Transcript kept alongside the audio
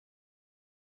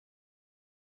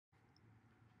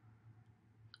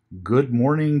Good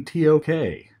morning, TOK.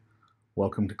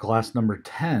 Welcome to class number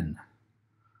 10.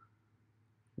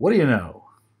 What do you know?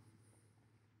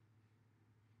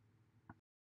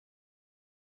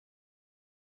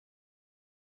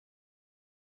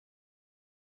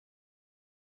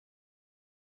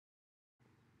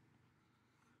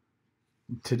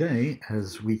 Today,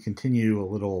 as we continue a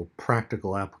little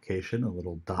practical application, a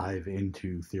little dive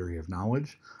into theory of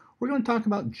knowledge, we're going to talk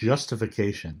about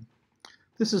justification.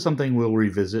 This is something we'll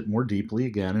revisit more deeply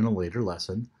again in a later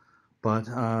lesson, but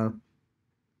I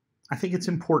think it's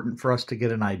important for us to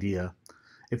get an idea.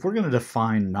 If we're going to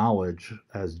define knowledge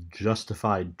as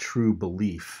justified true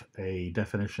belief, a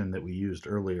definition that we used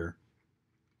earlier,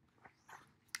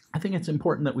 I think it's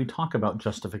important that we talk about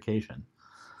justification.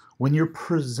 When you're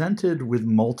presented with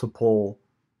multiple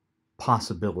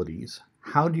possibilities,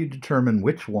 how do you determine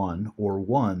which one or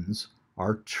ones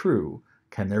are true?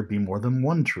 Can there be more than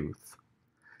one truth?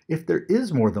 If there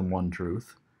is more than one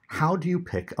truth, how do you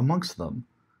pick amongst them?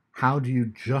 How do you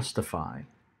justify?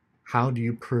 How do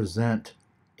you present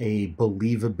a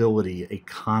believability, a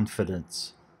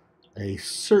confidence, a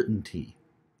certainty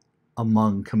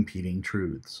among competing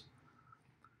truths?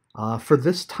 For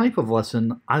this type of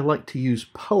lesson, I like to use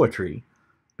poetry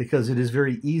because it is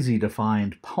very easy to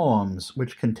find poems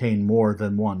which contain more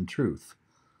than one truth.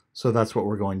 So that's what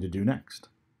we're going to do next.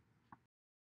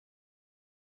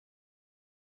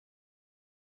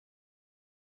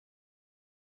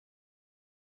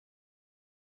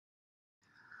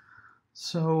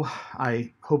 So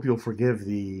I hope you'll forgive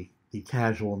the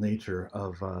casual nature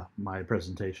of my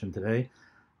presentation today.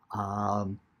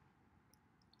 Um,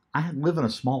 I live in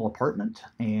a small apartment,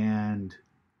 and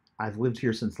I've lived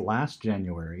here since last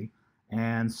January,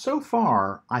 and so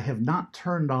far I have not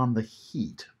turned on the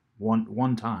heat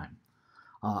one time.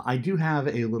 I do have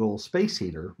a little space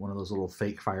heater, one of those little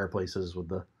fake fireplaces with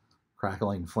the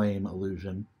crackling flame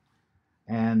illusion,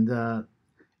 and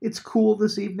it's cool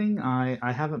this evening.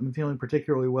 I haven't been feeling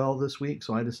particularly well this week,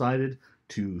 so I decided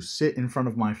to sit in front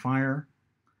of my fire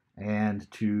and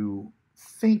to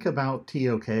think about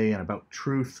TOK and about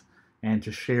truth and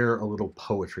to share a little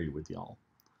poetry with y'all.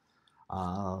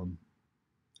 Um,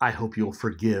 I hope you'll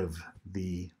forgive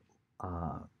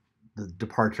uh, the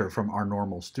departure from our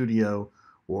normal studio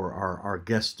or our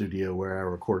guest studio where I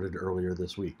recorded earlier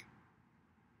this week.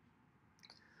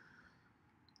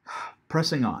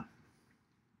 Pressing on.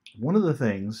 One of the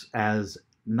things, as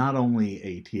not only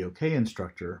a TOK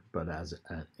instructor, but as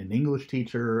an English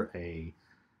teacher,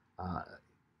 uh,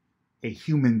 a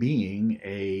human being,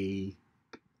 a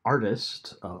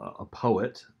artist, a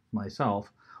poet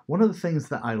myself, one of the things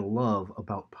that I love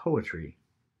about poetry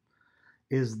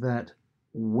is that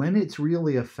when it's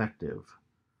really effective,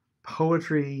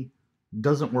 poetry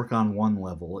doesn't work on one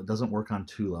level, it doesn't work on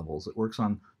two levels, it works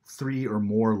on three or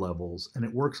more levels, and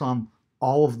it works on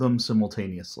all of them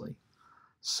simultaneously.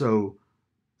 So,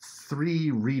 three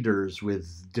readers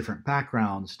with different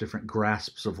backgrounds, different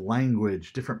grasps of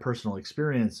language, different personal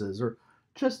experiences, or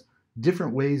just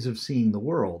different ways of seeing the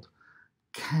world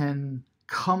can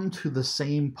come to the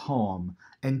same poem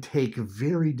and take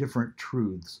very different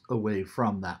truths away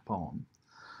from that poem.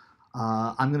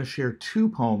 I'm going to share two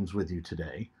poems with you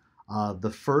today.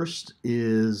 The first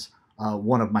is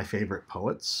one of my favorite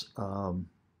poets.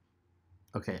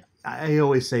 Okay, I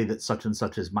always say that such and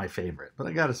such is my favorite, but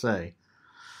I gotta say,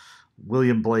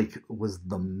 William Blake was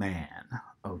the man.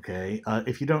 Okay,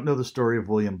 if you don't know the story of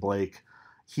William Blake,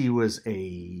 he was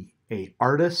a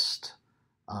artist,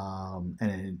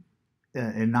 and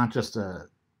not just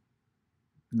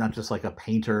like a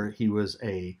painter. He was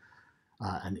a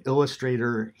an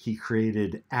illustrator. He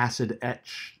created acid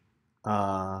etch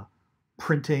uh,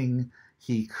 printing.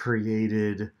 He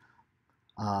created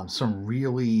some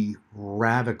really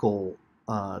radical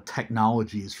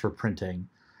technologies for printing,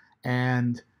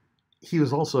 and he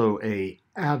was also a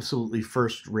absolutely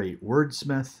first-rate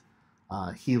wordsmith.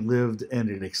 He lived in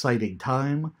an exciting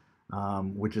time,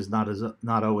 which is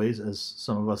not always, as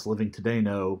some of us living today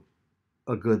know,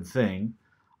 a good thing.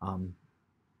 Um,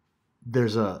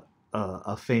 there's a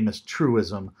famous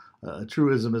truism. A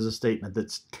truism is a statement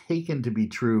that's taken to be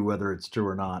true, whether it's true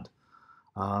or not.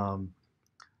 Um,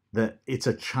 that it's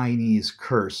a Chinese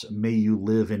curse. May you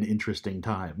live in interesting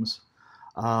times.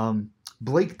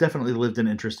 Blake definitely lived in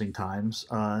interesting times.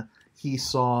 He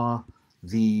saw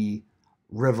the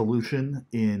revolution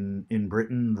in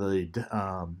Britain, the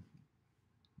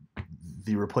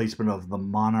replacement of the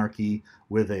monarchy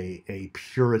with a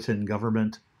Puritan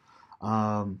government,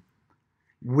 um,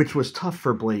 which was tough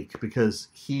for Blake because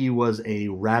he was a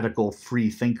radical free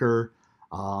thinker.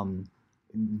 Um,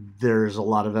 there's a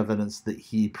lot of evidence that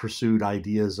he pursued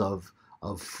ideas of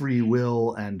of free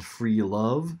will and free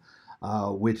love,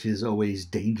 which is always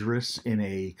dangerous in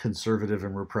a conservative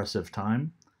and repressive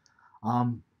time.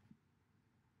 Um,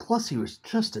 Plus, he was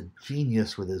just a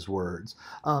genius with his words.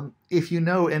 If you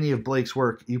know any of Blake's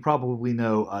work, you probably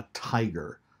know a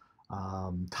tiger.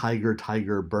 Tiger,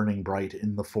 tiger, burning bright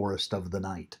in the forest of the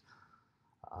night.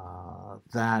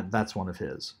 That's one of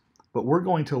his. But we're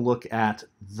going to look at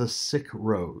The Sick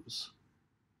Rose.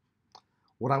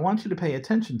 What I want you to pay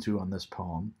attention to on this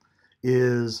poem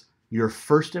is your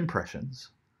first impressions,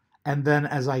 and then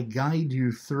as I guide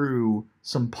you through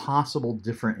some possible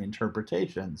different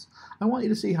interpretations, I want you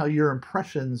to see how your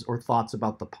impressions or thoughts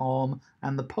about the poem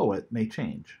and the poet may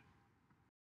change.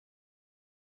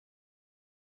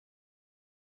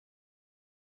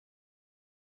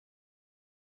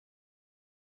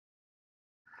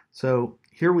 So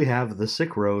here we have The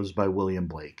Sick Rose by William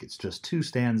Blake. It's just 2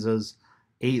 stanzas,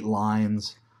 8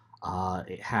 lines.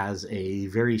 It has a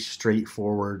very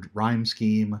straightforward rhyme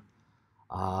scheme.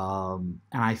 And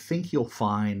I think you'll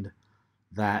find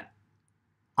that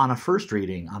on a first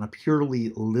reading, on a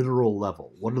purely literal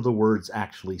level, what do the words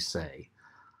actually say?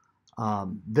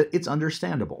 That it's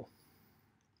understandable.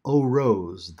 O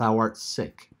rose, thou art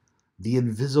sick, the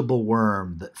invisible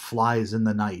worm that flies in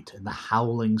the night and the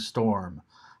howling storm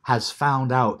has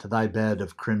found out thy bed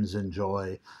of crimson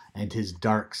joy, and his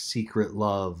dark secret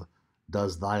love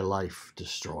does thy life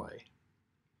destroy.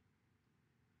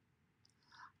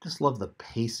 Just love the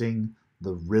pacing,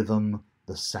 the rhythm,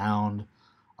 the sound.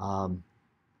 I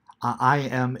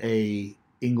am a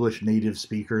English native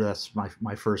speaker. That's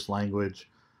my first language.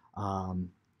 And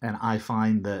I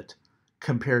find that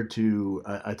compared to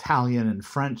Italian and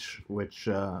French, which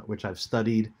I've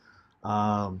studied,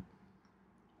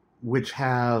 which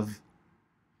have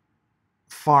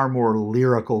far more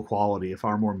lyrical quality,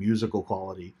 far more musical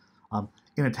quality.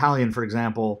 In Italian, for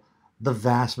example, the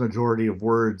vast majority of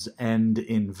words end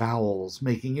in vowels,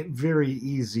 making it very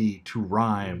easy to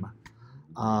rhyme,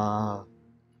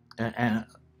 and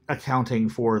accounting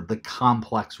for the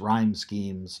complex rhyme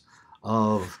schemes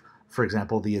of, for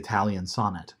example, the Italian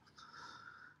sonnet.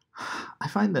 I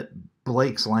find that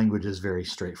Blake's language is very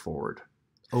straightforward.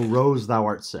 O rose, thou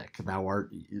art sick.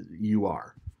 You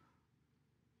are.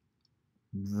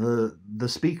 The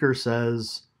speaker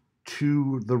says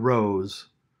to the rose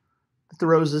that the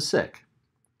rose is sick.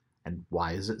 And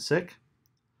why is it sick?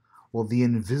 Well, the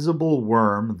invisible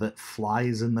worm that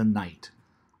flies in the night,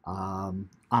 on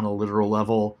a literal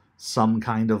level, some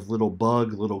kind of little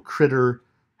bug, little critter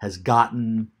has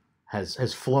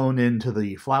flown into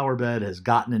the flower bed, has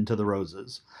gotten into the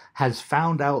roses, has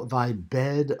found out thy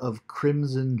bed of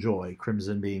crimson joy,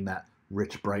 crimson being that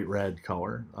rich, bright red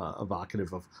color,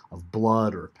 evocative of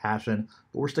blood or passion.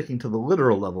 But we're sticking to the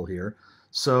literal level here.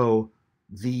 So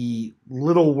the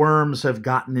little worms have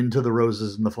gotten into the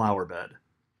roses in the flower bed,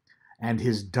 and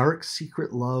his dark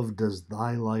secret love does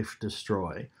thy life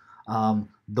destroy.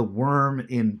 The worm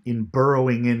in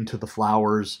burrowing into the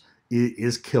flowers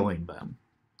is killing them.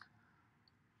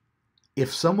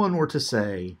 If someone were to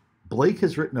say, Blake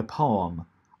has written a poem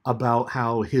about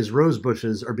how his rose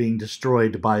bushes are being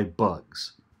destroyed by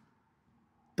bugs,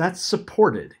 that's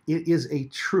supported. It is a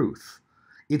truth.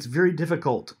 It's very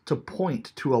difficult to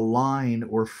point to a line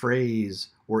or phrase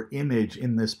or image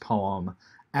in this poem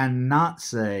and not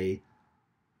say,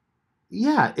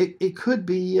 yeah, it could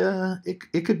be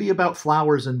it could be about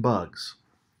flowers and bugs.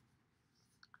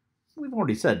 We've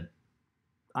already said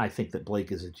I think that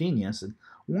Blake is a genius, and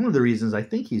one of the reasons I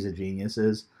think he's a genius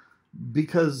is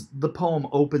because the poem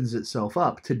opens itself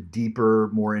up to deeper,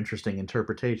 more interesting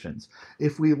interpretations.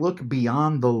 If we look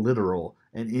beyond the literal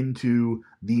and into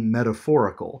the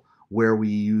metaphorical, where we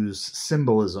use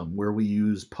symbolism, where we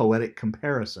use poetic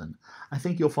comparison, I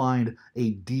think you'll find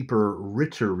a deeper,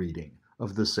 richer reading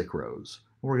of The Sick Rose.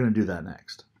 We're going to do that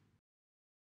next.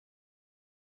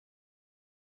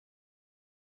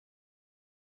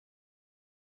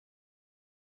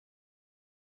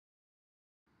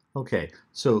 Okay,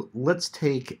 so let's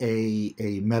take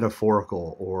a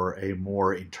metaphorical or a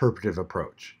more interpretive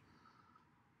approach.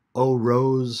 O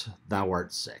rose, thou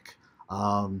art sick.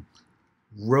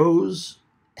 Rose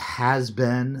has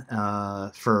been,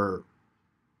 for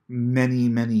many,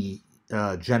 many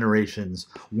generations,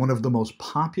 one of the most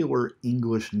popular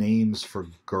English names for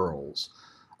girls.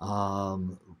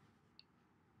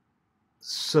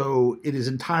 So it is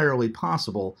entirely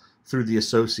possible through the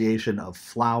association of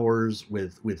flowers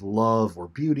with love or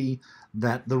beauty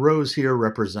that the rose here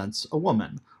represents a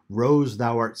woman. Rose,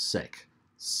 thou art sick.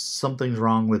 Something's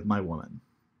wrong with my woman.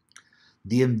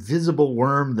 The invisible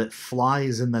worm that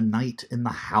flies in the night in the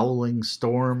howling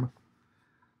storm.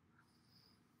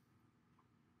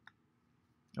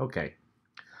 Okay,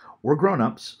 we're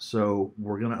grown-ups, so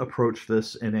we're going to approach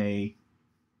this in a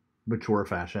mature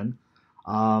fashion.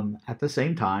 At the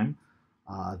same time,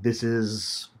 this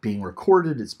is being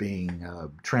recorded, it's being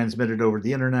transmitted over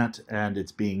the internet, and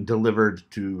it's being delivered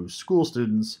to school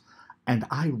students. And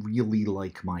I really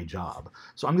like my job.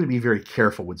 So I'm going to be very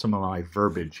careful with some of my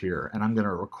verbiage here, and I'm going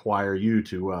to require you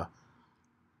to,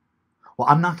 well,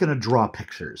 I'm not going to draw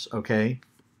pictures, okay?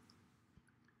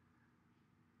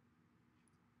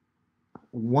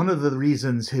 One of the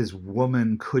reasons his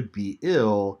woman could be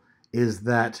ill is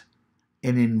that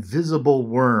an invisible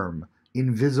worm,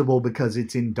 invisible because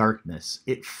it's in darkness,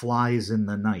 it flies in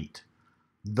the night.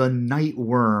 The night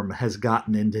worm has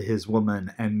gotten into his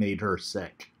woman and made her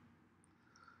sick.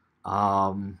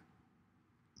 Um,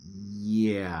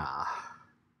 yeah.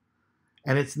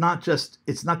 And it's not just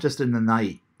in the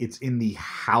night, it's in the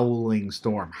howling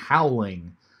storm.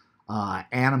 Howling,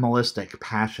 animalistic,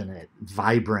 passionate,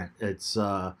 vibrant. It's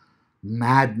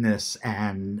madness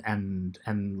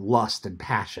and lust and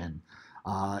passion.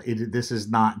 This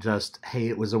is not just, hey,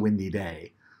 it was a windy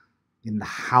day. In the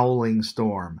howling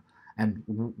storm. And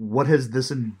what has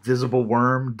this invisible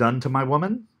worm done to my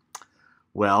woman?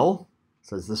 Well,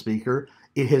 says the speaker,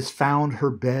 it has found her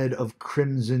bed of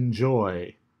crimson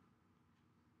joy.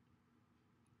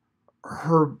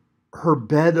 Her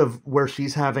bed of where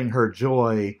she's having her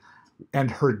joy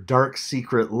and her dark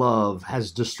secret love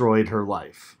has destroyed her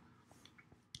life.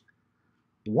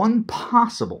 One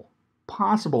possible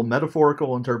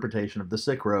metaphorical interpretation of the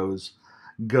sick rose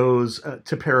goes,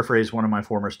 to paraphrase one of my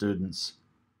former students,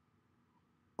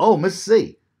 oh, Miss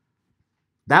C,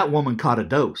 that woman caught a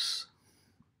dose.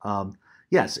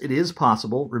 Yes, it is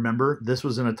possible. Remember, this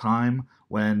was in a time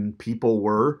when people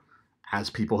were, as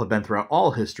people have been throughout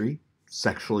all history,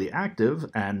 sexually active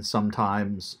and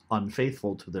sometimes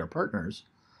unfaithful to their partners.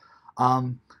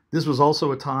 This was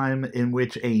also a time in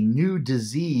which a new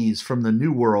disease from the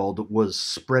New World was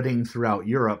spreading throughout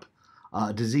Europe,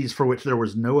 a disease for which there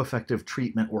was no effective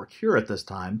treatment or cure at this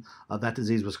time. That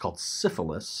disease was called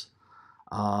syphilis,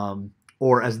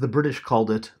 or as the British called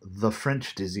it, the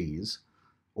French disease,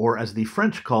 or as the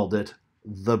French called it,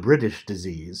 the British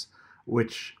disease,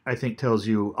 which I think tells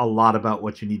you a lot about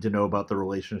what you need to know about the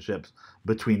relationships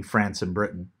between France and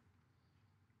Britain.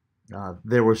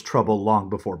 There was trouble long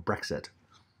before Brexit.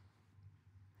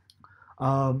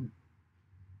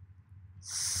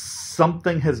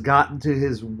 Something has gotten to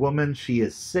his woman. She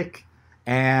is sick,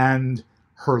 and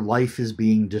her life is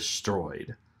being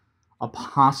destroyed. A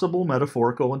possible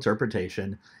metaphorical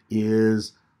interpretation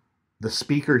is the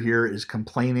speaker here is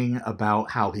complaining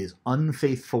about how his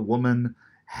unfaithful woman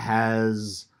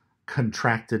has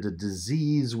contracted a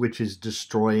disease which is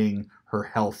destroying her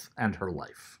health and her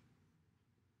life.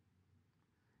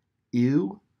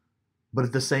 Ew, but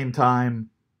at the same time,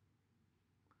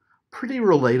 pretty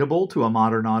relatable to a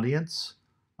modern audience.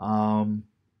 Um,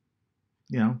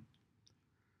 you know,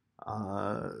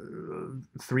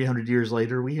 300 years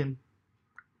later, we can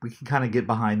kind of get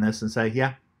behind this and say,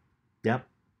 yeah, yep,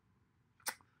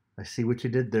 I see what you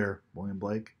did there, William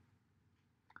Blake.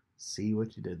 See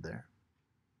what you did there.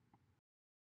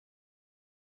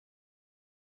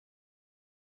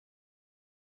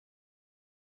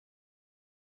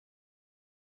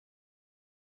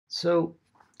 So,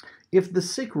 if The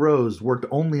Sick Rose worked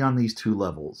only on these two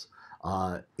levels,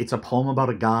 it's a poem about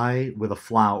a guy with a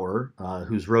flower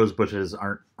whose rose bushes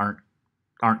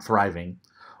aren't thriving,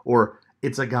 or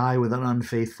it's a guy with an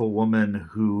unfaithful woman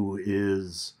who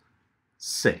is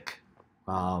sick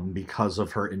because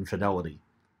of her infidelity.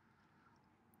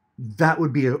 That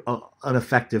would be an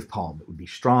effective poem. It would be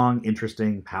strong,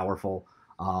 interesting, powerful.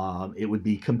 It would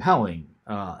be compelling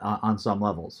on some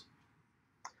levels.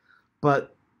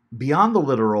 But beyond the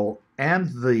literal and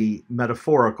the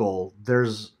metaphorical,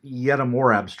 there's yet a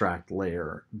more abstract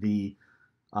layer, the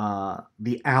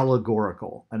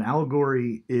allegorical. An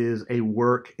allegory is a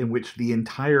work in which the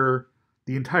entire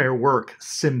work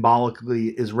symbolically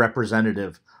is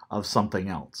representative of something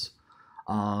else.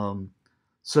 Um,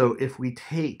 so if we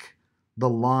take the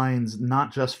lines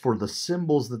not just for the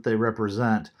symbols that they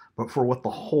represent, but for what the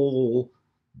whole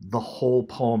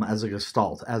poem as a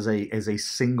gestalt, as a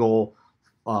single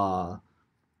uh,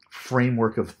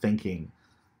 framework of thinking,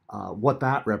 what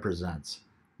that represents,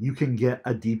 you can get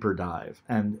a deeper dive.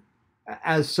 And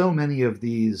as so many of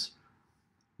these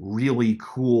really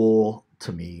cool,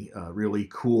 to me, really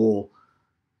cool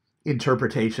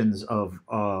interpretations of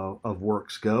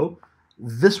works go,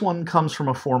 this one comes from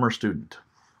a former student,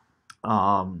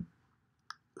 um,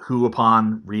 who,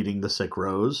 upon reading The Sick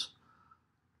Rose,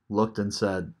 looked and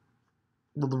said,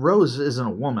 "Well, the rose isn't a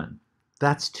woman.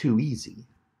 That's too easy."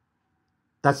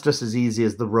 That's just as easy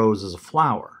as the rose is a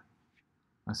flower.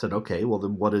 I said, okay, well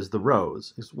then what is the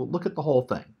rose? He said, well, look at the whole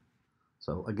thing.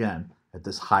 So again, at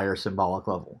this higher symbolic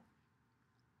level.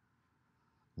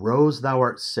 Rose, thou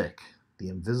art sick, the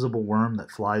invisible worm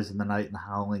that flies in the night in the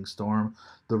howling storm.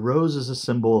 The rose is a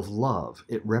symbol of love.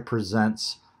 It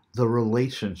represents the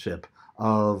relationship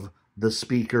of the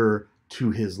speaker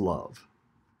to his love.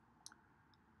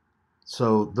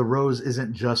 So the rose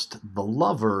isn't just the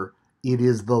lover, it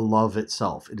is the love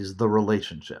itself. It is the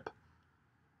relationship.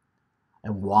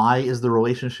 And why is the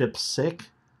relationship sick?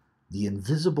 The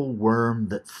invisible worm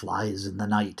that flies in the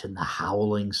night in the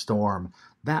howling storm.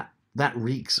 That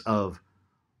reeks of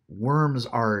worms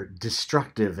are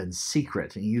destructive and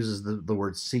secret. And he uses the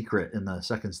word secret in the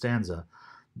second stanza.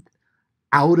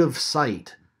 Out of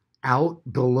sight, out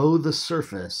below the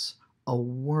surface, a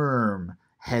worm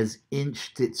has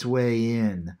inched its way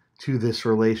in to this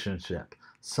relationship.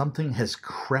 Something has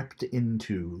crept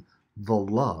into the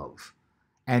love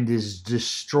and is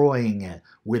destroying it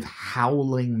with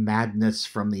howling madness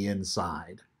from the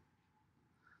inside.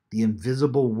 The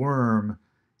invisible worm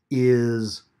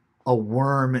is a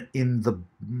worm in the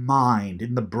mind,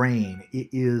 in the brain. It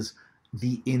is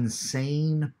the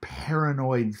insane,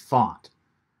 paranoid thought.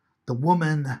 The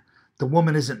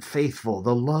woman isn't faithful.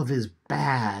 The love is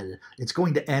bad. It's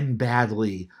going to end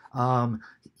badly.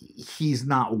 He's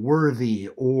not worthy,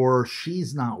 or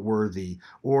she's not worthy,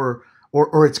 or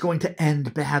it's going to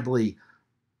end badly.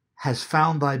 Has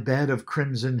found thy bed of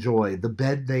crimson joy, the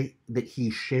bed that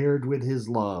he shared with his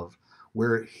love,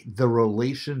 where the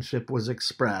relationship was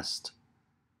expressed,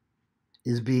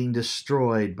 is being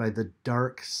destroyed by the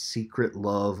dark, secret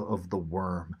love of the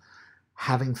worm.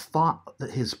 Having thought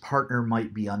that his partner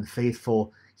might be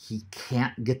unfaithful, he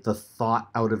can't get the thought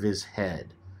out of his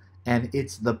head. And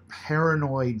it's the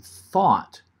paranoid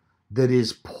thought that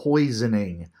is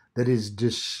poisoning, that is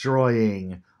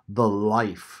destroying the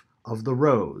life of the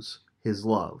rose, his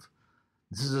love.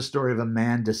 This is a story of a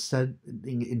man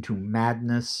descending into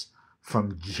madness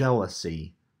from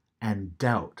jealousy and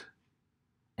doubt,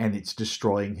 and it's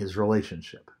destroying his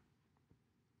relationship.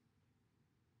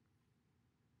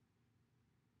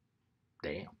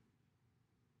 Damn.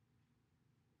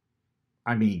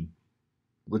 I mean,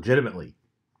 legitimately,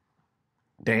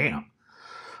 damn.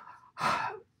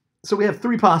 So we have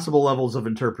three possible levels of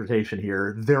interpretation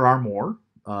here. There are more.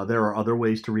 There are other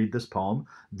ways to read this poem.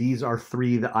 These are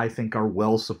three that I think are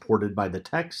well supported by the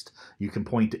text. You can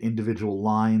point to individual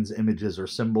lines, images, or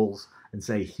symbols and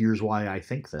say, here's why I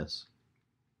think this.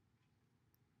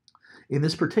 In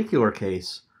this particular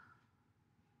case,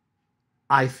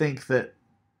 I think that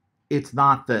it's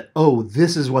not that, oh,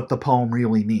 this is what the poem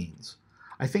really means.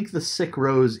 I think the sick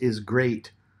rose is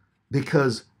great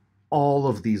because all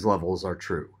of these levels are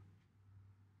true.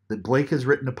 That Blake has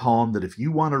written a poem that if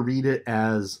you want to read it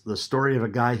as the story of a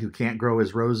guy who can't grow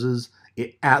his roses,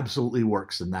 it absolutely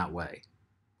works in that way.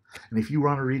 And if you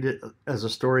want to read it as a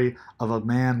story of a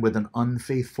man with an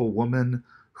unfaithful woman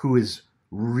who is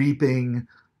reaping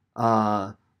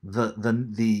the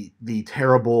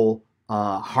terrible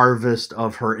harvest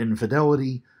of her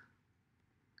infidelity,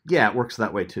 yeah, it works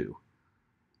that way too.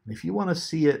 And if you want to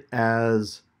see it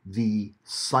as the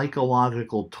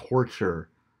psychological torture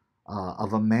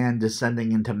of a man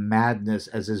descending into madness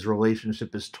as his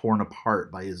relationship is torn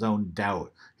apart by his own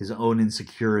doubt, his own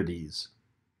insecurities,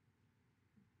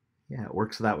 yeah, it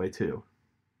works that way too.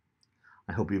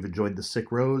 I hope you've enjoyed The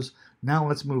Sick Rose. Now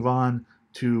let's move on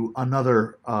to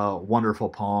another wonderful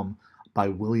poem by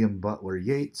William Butler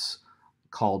Yeats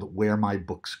called Where My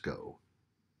Books Go.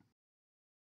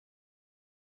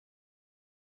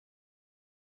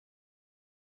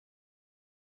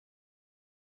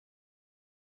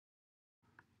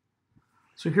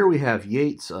 So here we have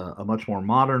Yeats, a much more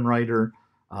modern writer,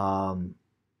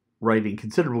 writing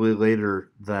considerably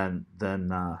later than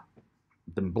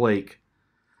Blake.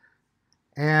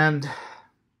 And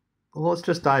well, let's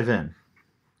just dive in.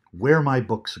 Where my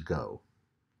books go.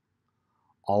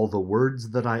 All the words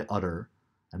that I utter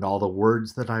and all the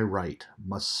words that I write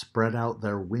must spread out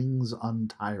their wings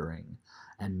untiring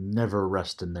and never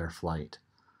rest in their flight,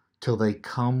 till they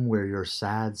come where your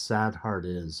sad, sad heart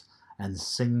is and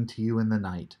sing to you in the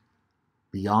night,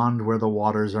 beyond where the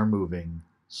waters are moving,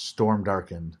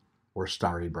 storm-darkened or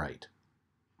starry bright.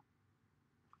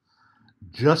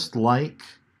 Just like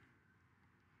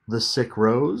The Sick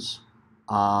Rose,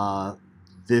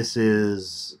 this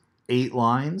is 8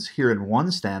 lines here in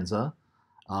one stanza.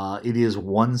 It is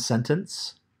one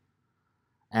sentence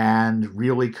and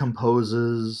really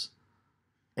composes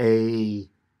a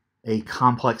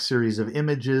complex series of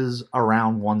images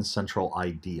around one central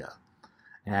idea.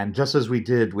 And just as we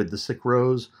did with the sick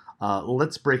rose,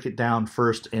 let's break it down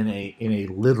first in a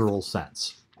literal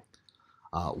sense.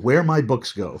 Where my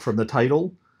books go. From the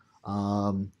title,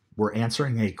 we're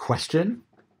answering a question.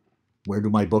 Where do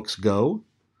my books go?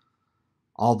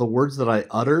 All the words that I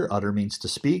utter means to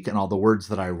speak, and all the words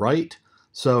that I write.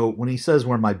 So when he says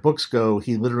where my books go,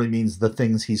 he literally means the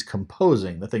things he's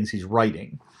composing, the things he's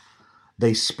writing.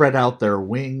 They spread out their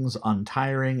wings,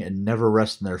 untiring, and never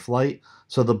rest in their flight.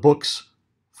 So the books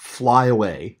fly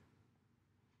away.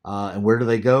 And where do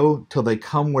they go? Till they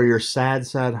come where your sad,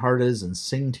 sad heart is and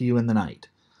sing to you in the night.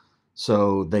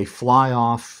 So they fly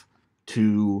off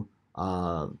to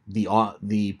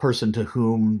the person to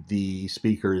whom the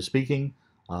speaker is speaking,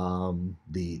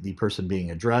 the person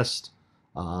being addressed.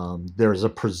 There's a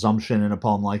presumption in a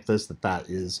poem like this that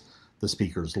is the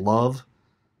speaker's love.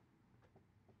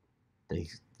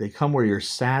 They come where your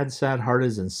sad, sad heart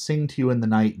is and sing to you in the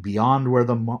night, beyond where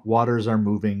the waters are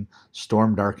moving,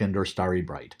 storm darkened or starry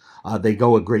bright. They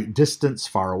go a great distance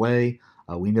far away.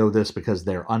 We know this because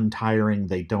they're untiring,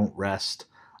 they don't rest,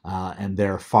 and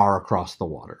they're far across the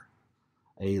water.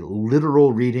 A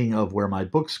literal reading of where my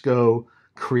books go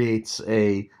creates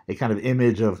a kind of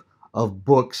image of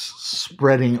books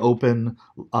spreading open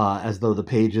as though the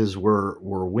pages were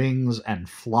wings and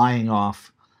flying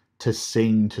off to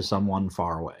sing to someone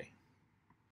far away.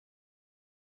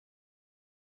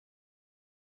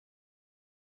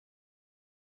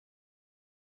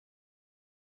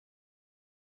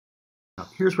 Now,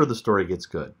 here's where the story gets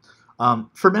good.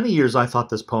 For many years, I thought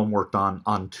this poem worked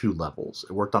on two levels.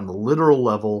 It worked on the literal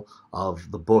level of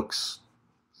the books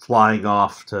flying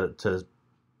off to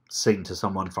sing to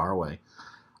someone far away.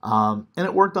 And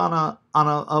it worked on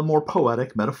a more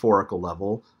poetic, metaphorical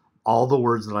level. All the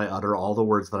words that I utter, all the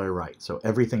words that I write. So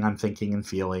everything I'm thinking and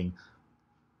feeling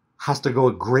has to go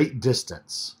a great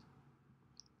distance.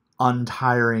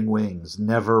 Untiring wings,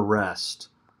 never rest.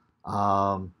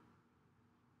 And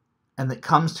it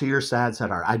comes to your sad, sad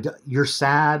heart. You're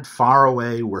sad, far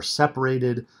away, we're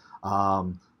separated.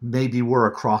 Maybe we're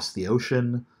across the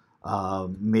ocean.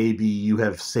 Maybe you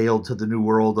have sailed to the New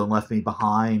World and left me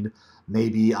behind.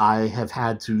 Maybe I have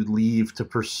had to leave to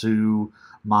pursue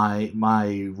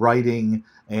my writing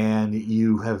and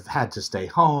you have had to stay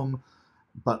home.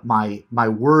 But my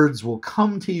words will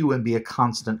come to you and be a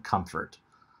constant comfort.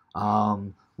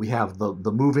 We have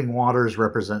the moving waters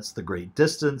represents the great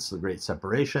distance, the great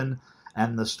separation,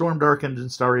 and the storm darkened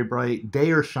and starry bright,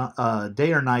 day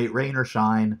or night, rain or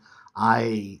shine.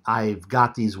 I've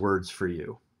got these words for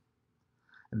you.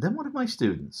 And then one of my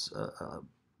students, a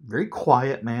very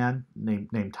quiet man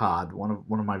named Todd, one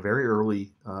of my very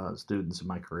early students in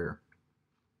my career.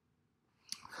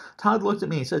 Todd looked at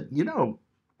me and said, "You know,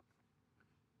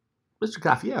 Mr.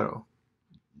 Caffiero,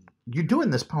 you're doing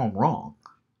this poem wrong."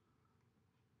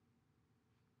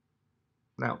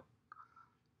 Now,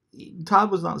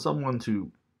 Todd was not someone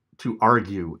to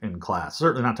argue in class,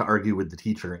 certainly not to argue with the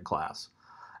teacher in class.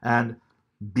 And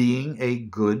being a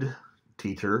good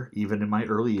teacher, even in my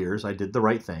early years, I did the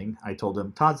right thing. I told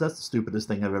him, "Todd, that's the stupidest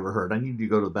thing I've ever heard. I need you to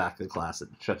go to the back of the class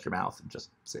and shut your mouth and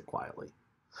just sit quietly."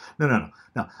 No.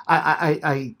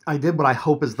 I did what I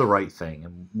hope is the right thing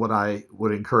and what I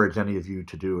would encourage any of you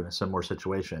to do in a similar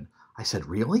situation. I said,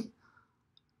 "Really?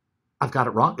 I've got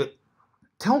it wrong?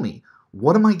 Tell me,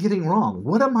 what am I getting wrong?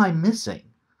 What am I missing?"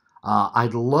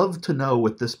 I'd love to know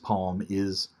what this poem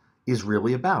is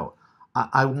really about.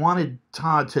 I wanted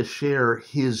Todd to share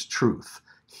his truth,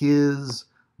 his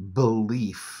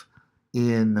belief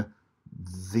in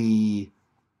the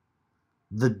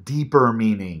deeper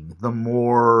meaning, the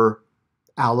more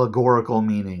allegorical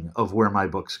meaning of where my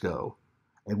books go.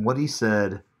 And what he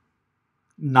said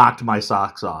knocked my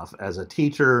socks off as a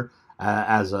teacher,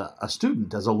 as a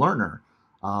student, as a learner,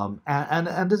 and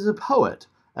as a poet,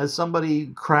 as somebody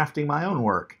crafting my own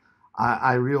work.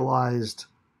 I realized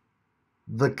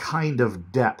the kind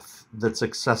of depth that's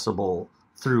accessible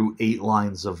through 8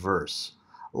 lines of verse.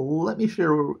 Let me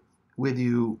share with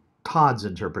you Todd's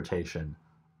interpretation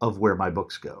of where my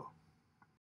books go.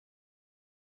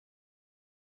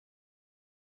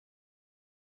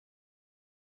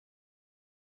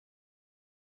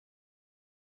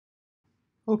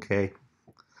 Okay,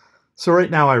 so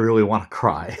right now I really want to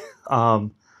cry.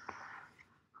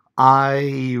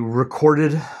 I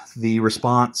recorded the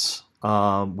response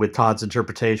with Todd's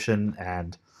interpretation,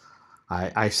 and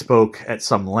I spoke at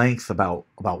some length about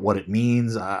what it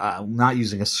means. I'm not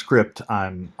using a script.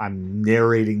 I'm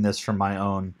narrating this from my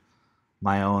own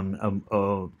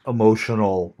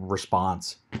emotional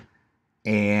response,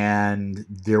 and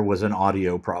there was an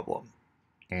audio problem,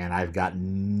 and I've got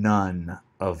none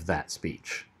of that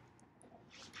speech.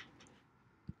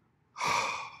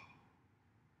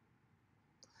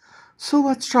 So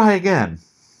let's try again.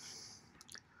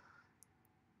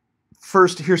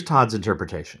 First, here's Todd's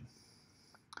interpretation.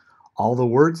 All the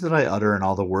words that I utter and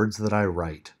all the words that I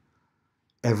write,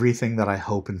 everything that I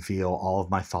hope and feel, all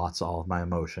of my thoughts, all of my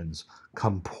emotions,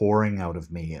 come pouring out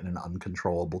of me in an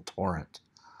uncontrollable torrent.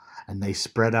 And they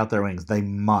spread out their wings. They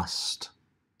must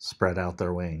spread out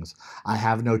their wings. I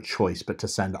have no choice but to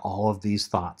send all of these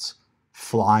thoughts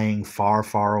flying far,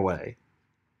 far away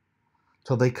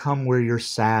till they come where your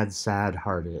sad, sad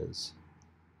heart is.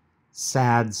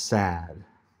 Sad, sad.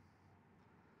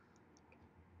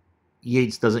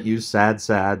 Yeats doesn't use sad,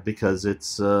 sad because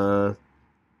it's,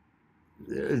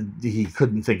 he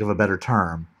couldn't think of a better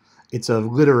term. It's a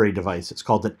literary device. It's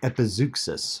called an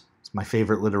epizeuxis. It's my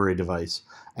favorite literary device.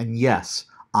 And yes,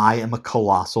 I am a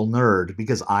colossal nerd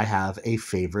because I have a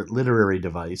favorite literary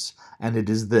device, and it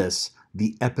is this,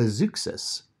 the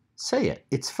epizeuxis. Say it.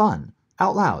 It's fun.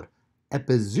 Out loud.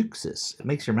 Epizeuxis. It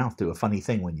makes your mouth do a funny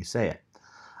thing when you say it.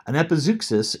 An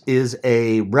epizeuxis is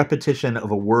a repetition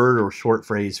of a word or short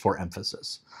phrase for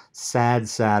emphasis. Sad,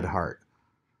 sad heart.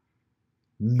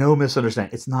 No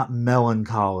misunderstanding. It's not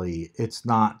melancholy. It's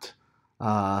not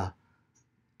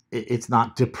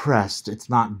depressed. It's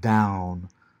not down.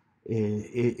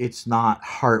 It's not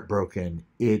heartbroken.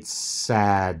 It's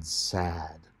sad,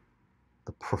 sad.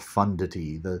 The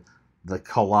profundity, the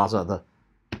colossal, the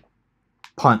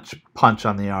punch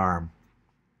on the arm,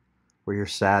 where your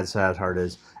sad, sad heart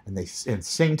is, and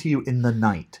sing to you in the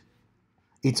night.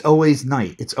 It's always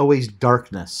night. It's always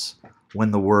darkness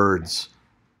when the words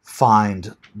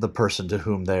find the person to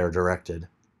whom they are directed.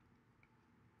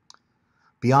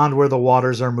 Beyond where the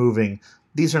waters are moving,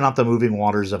 these are not the moving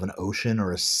waters of an ocean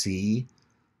or a sea.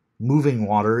 Moving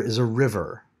water is a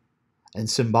river, and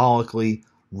symbolically,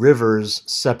 rivers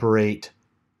separate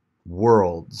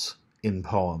worlds in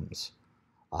poems.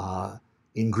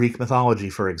 In Greek mythology,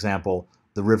 for example,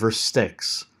 the river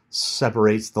Styx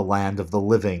separates the land of the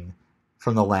living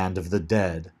from the land of the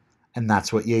dead, and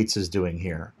that's what Yeats is doing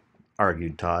here,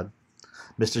 argued Todd.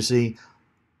 Mr. C,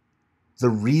 the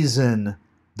reason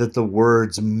that the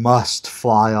words must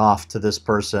fly off to this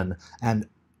person and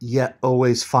yet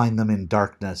always find them in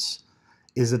darkness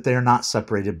is that they are not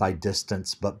separated by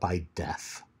distance but by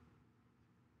death.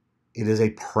 It is a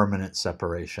permanent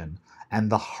separation, and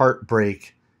the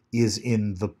heartbreak is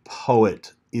in the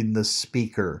poet, in the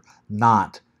speaker,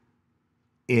 not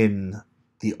in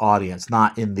the audience,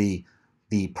 not in the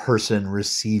person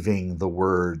receiving the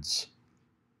words.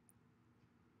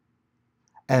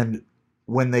 And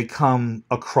when they come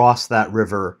across that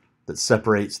river that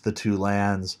separates the two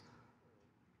lands,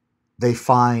 they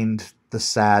find the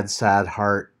sad, sad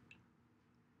heart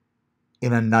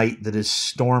in a night that is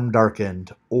storm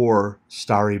darkened or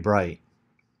starry bright.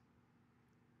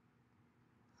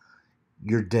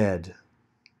 You're dead.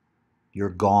 You're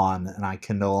gone, and I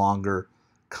can no longer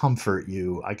comfort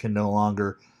you. I can no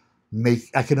longer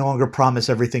promise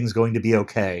everything's going to be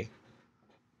okay,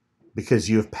 because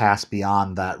you have passed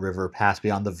beyond that river, passed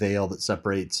beyond the veil that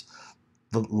separates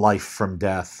the life from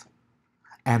death.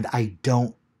 And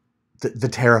the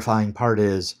terrifying part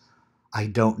is, I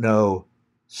don't know,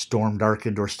 storm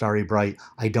darkened or starry bright,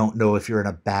 I don't know if you're in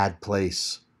a bad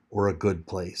place or a good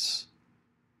place.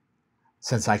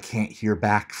 Since I can't hear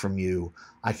back from you,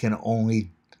 I can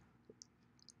only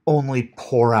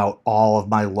pour out all of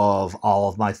my love, all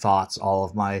of my thoughts, all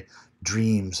of my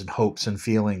dreams and hopes and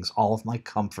feelings, all of my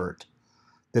comfort,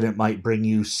 that it might bring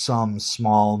you some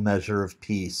small measure of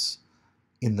peace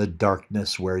in the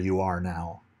darkness where you are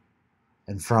now,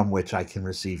 and from which I can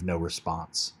receive no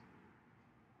response.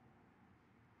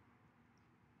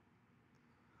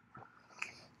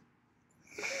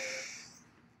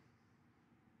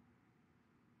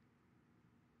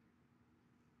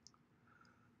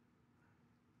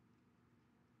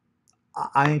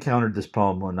 I encountered this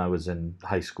poem when I was in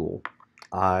high school.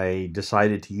 I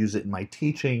decided to use it in my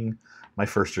teaching, my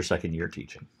first or second year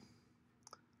teaching.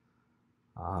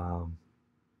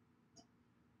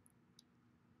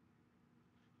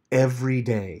 Every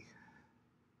day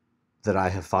that I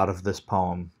have thought of this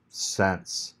poem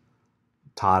since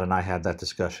Todd and I had that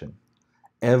discussion,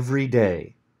 every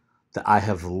day that I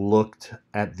have looked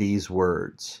at these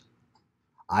words,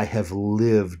 I have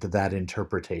lived that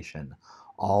interpretation.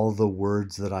 All the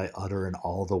words that I utter and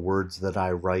all the words that I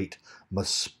write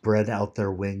must spread out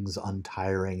their wings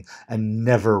untiring and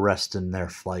never rest in their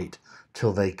flight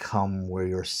till they come where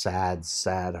your sad,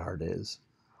 sad heart is,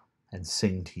 and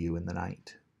sing to you in the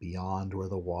night, beyond where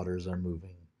the waters are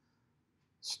moving,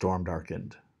 storm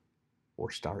darkened or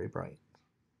starry bright.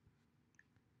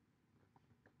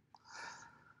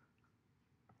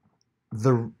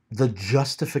 the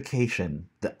justification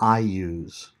that I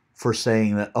use for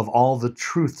saying that of all the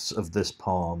truths of this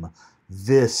poem,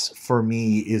 this for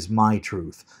me is my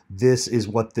truth. This is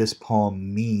what this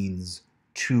poem means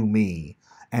to me.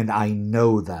 And I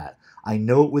know that. I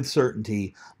know it with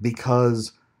certainty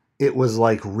because it was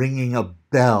like ringing a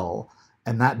bell,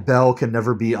 and that bell can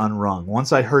never be unrung.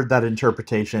 Once I heard that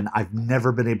interpretation, I've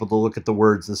never been able to look at the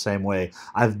words the same way.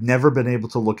 I've never been able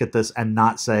to look at this and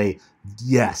not say,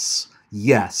 yes,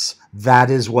 yes,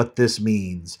 that is what this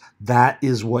means. That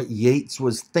is what Yeats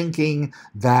was thinking.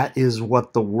 That is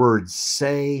what the words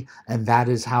say. And that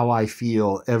is how I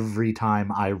feel every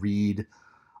time I read.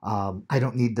 I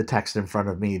don't need the text in front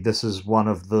of me. This is one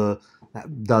of the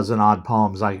dozen odd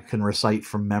poems I can recite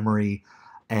from memory.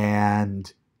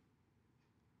 And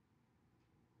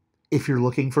if you're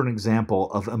looking for an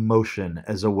example of emotion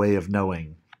as a way of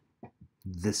knowing,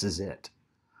 this is it.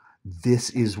 This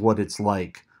is what it's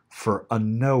like for a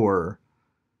knower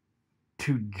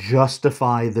to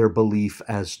justify their belief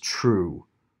as true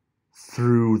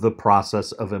through the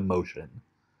process of emotion.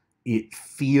 It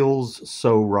feels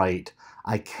so right.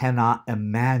 I cannot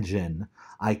imagine,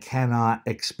 I cannot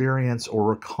experience or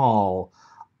recall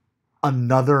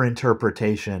another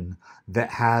interpretation that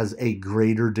has a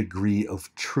greater degree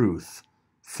of truth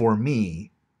for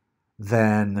me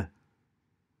than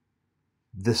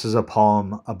this is a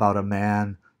poem about a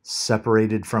man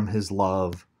separated from his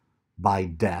love by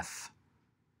death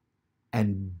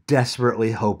and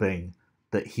desperately hoping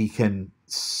that he can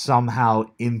somehow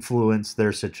influence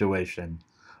their situation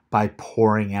by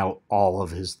pouring out all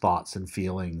of his thoughts and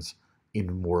feelings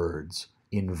in words,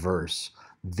 in verse.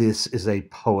 This is a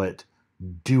poet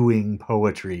doing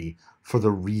poetry for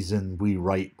the reason we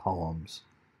write poems,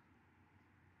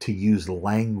 to use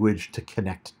language to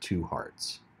connect two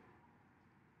hearts.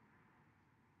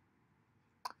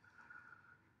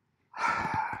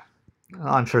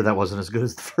 I'm sure that wasn't as good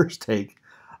as the first take.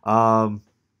 I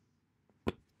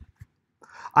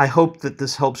hope that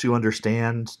this helps you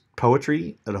understand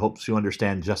poetry. It helps you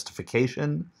understand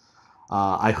justification.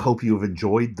 I hope you have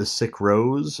enjoyed The Sick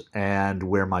Rose and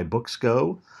Where My Books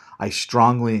Go. I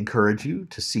strongly encourage you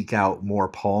to seek out more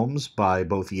poems by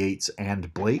both Yeats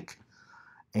and Blake.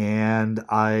 And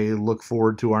I look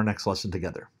forward to our next lesson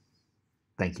together.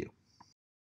 Thank you.